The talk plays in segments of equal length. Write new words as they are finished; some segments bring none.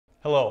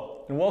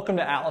Hello, and welcome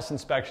to Atlas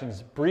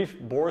Inspection's brief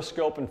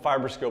Borescope and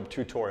Fiberscope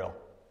tutorial.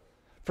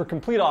 For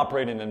complete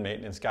operating and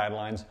maintenance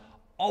guidelines,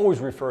 always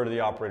refer to the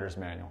operator's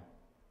manual.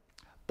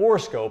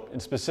 Borescope, in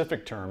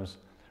specific terms,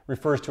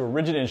 refers to a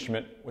rigid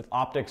instrument with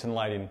optics and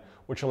lighting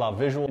which allow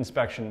visual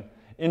inspection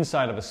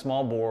inside of a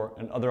small bore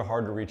and other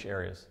hard-to-reach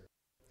areas.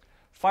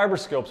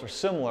 Fiberscopes are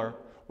similar,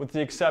 with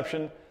the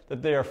exception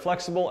that they are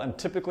flexible and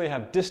typically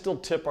have distal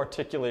tip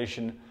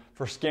articulation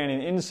for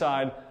scanning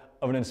inside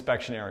of an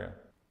inspection area.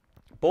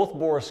 Both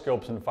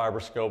borescopes and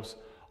fiberscopes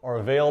are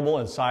available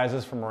in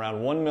sizes from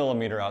around 1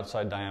 millimeter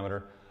outside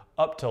diameter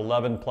up to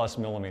 11 plus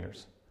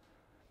millimeters.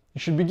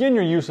 You should begin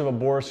your use of a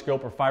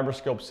borescope or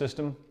fiberscope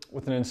system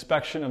with an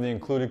inspection of the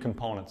included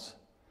components.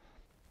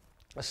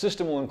 A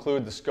system will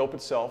include the scope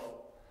itself,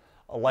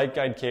 a light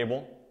guide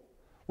cable,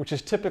 which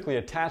is typically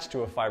attached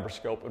to a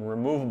fiberscope and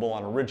removable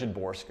on a rigid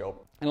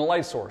borescope, and a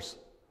light source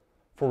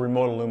for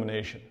remote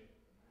illumination.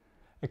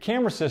 A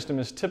camera system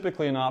is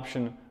typically an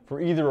option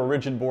for either a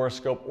rigid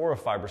borescope or a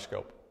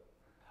fiberscope.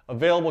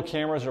 Available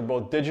cameras are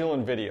both digital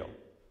and video.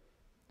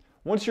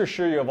 Once you're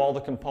sure you have all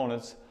the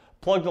components,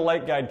 plug the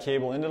light guide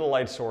cable into the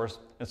light source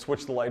and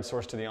switch the light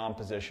source to the on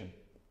position.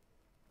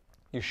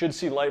 You should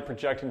see light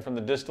projecting from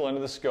the distal end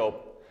of the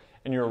scope,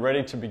 and you're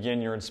ready to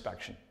begin your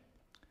inspection.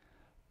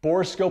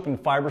 Borescope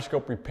and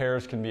fiberscope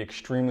repairs can be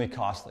extremely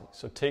costly,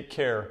 so take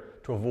care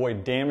to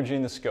avoid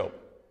damaging the scope.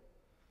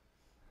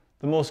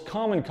 The most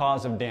common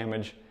cause of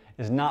damage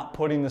is not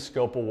putting the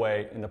scope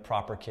away in the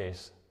proper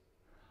case.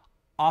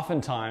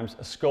 Oftentimes,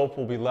 a scope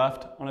will be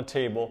left on a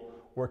table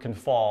where it can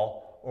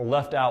fall or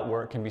left out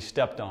where it can be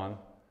stepped on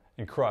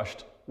and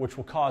crushed, which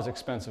will cause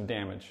expensive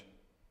damage.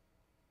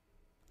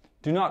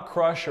 Do not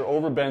crush or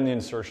overbend the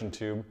insertion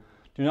tube.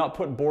 Do not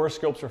put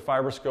borescopes or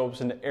fiberscopes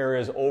into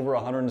areas over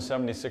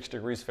 176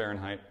 degrees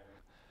Fahrenheit.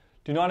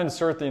 Do not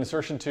insert the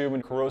insertion tube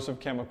in corrosive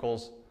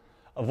chemicals.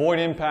 Avoid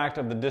impact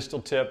of the distal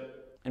tip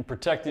and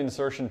protect the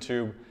insertion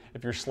tube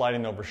if you're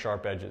sliding over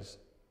sharp edges.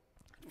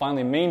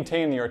 Finally,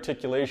 maintain the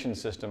articulation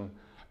system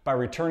by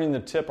returning the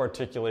tip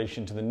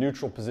articulation to the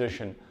neutral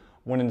position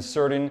when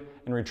inserting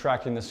and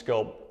retracting the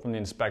scope from the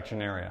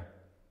inspection area.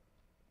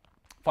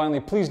 Finally,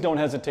 please don't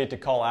hesitate to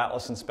call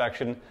Atlas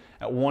Inspection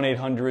at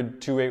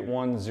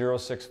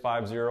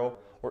 1-800-281-0650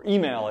 or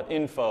email at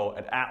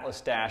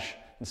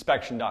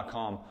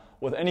info@atlas-inspection.com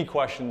with any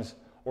questions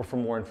or for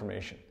more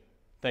information.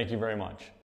 Thank you very much.